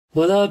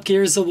What up,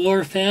 Gears of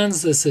War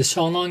fans? This is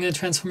Sean Long at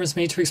Transformers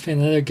Matrix with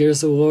another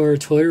Gears of War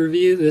toy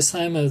review, this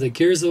time of the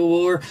Gears of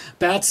War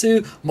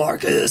Batsu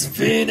Marcus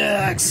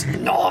Fenix!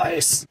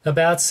 Nice! The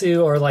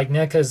Batsu, or like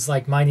NECA's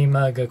like Mighty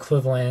Mug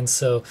equivalent,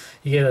 so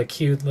you get a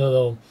cute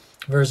little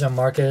version of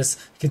Marcus.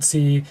 You can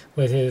see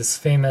with his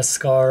famous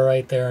scar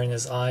right there in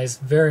his eyes.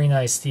 Very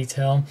nice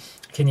detail.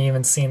 You can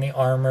even see in the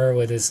armor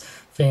with his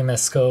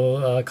famous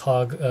skull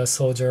cog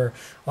soldier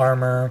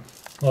armor.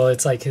 Well,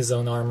 it's like his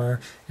own armor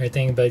and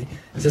everything, but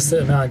just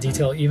the amount of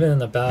detail, even in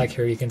the back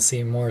here, you can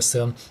see more.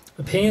 So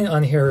the paint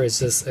on here is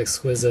just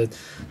exquisite.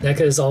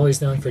 NECA is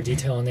always known for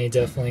detail, and they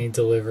definitely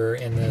deliver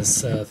in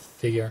this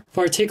figure.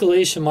 For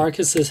articulation,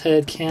 Marcus's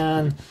head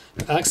can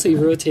actually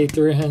rotate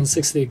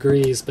 360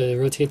 degrees, but it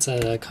rotates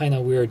at a kind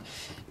of weird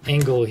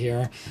angle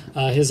here.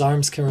 His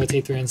arms can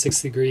rotate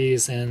 360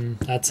 degrees, and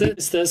that's it.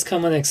 This does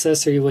come with an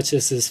accessory, which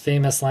is his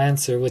famous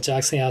Lancer, which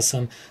actually has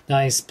some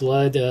nice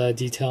blood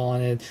detail on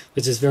it,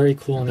 which is very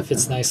cool, and it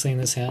fits nicely in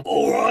his hand.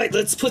 Alright,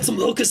 let's put some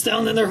locusts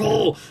down in their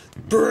hole!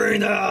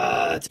 Bring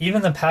it!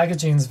 Even the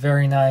packaging is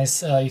very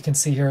nice. You can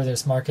see here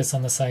there's Marcus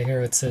on the side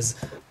here. It says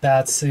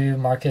Batsu,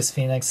 Marcus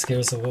Fenix,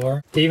 Gears of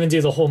War. They even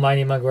do the whole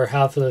Mighty Mug where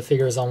half of the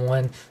figure is on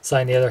one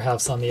side and the other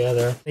half's on the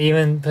other. They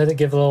even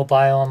give a little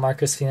bio on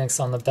Marcus Fenix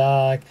on the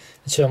back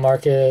and show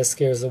Marcus,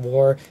 Gears of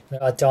War,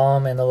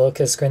 Dom, and the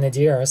Locust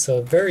Grenadier.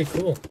 So very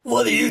cool.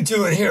 What are you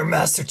doing here,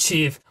 Master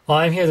Chief? Well,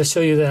 I'm here to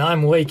show you that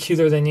I'm way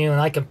cuter than you and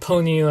I can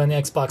pony you on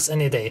Xbox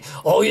any day.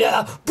 Oh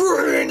yeah,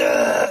 bring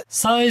it!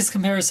 Size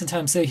comparison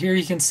time. So here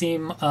you can see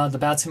the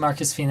Batsu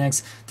Marcus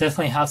Fenix,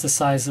 definitely half the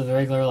size of the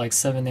regular like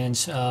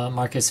 7-inch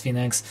Marcus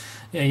Fenix.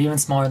 Yeah, even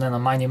smaller than a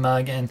Mighty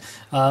Mug, and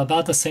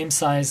about the same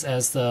size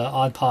as the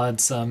Odd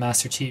Pods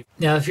Master Chief.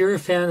 Now, if you're a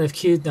fan of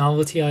cute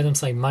novelty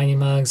items like Mighty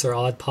Mugs or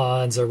Odd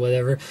Pods or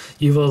whatever,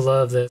 you will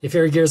love this. If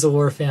you're a Gears of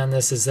War fan,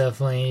 this is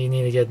definitely, you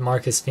need to get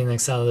Marcus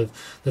Fenix out of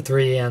the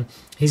three, and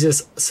he's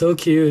just so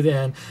cute,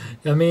 and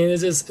I mean,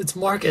 it's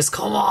Marcus,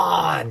 come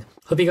on!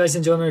 Hope you guys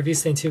enjoy my review.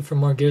 Stay tuned for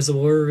more Gears of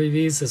War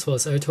reviews as well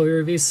as other toy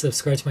reviews.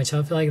 Subscribe to my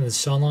channel if you like, and this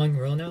is Sean Long,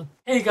 rolling out.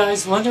 Hey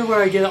guys, wonder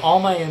where I get all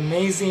my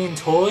amazing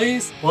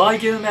toys? Well, I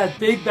get them at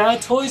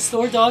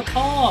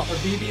BigBadToyStore.com, or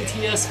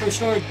BBTS for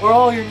short. For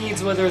all your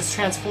needs, whether it's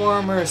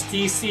Transformers,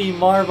 DC,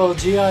 Marvel,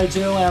 G.I.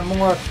 Joe, and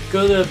more,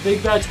 go to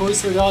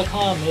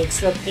BigBadToyStore.com. They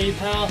accept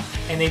PayPal,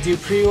 and they do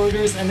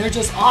pre-orders, and they're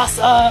just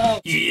awesome!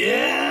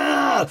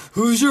 Yeah!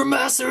 Who's your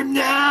master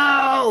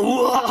now?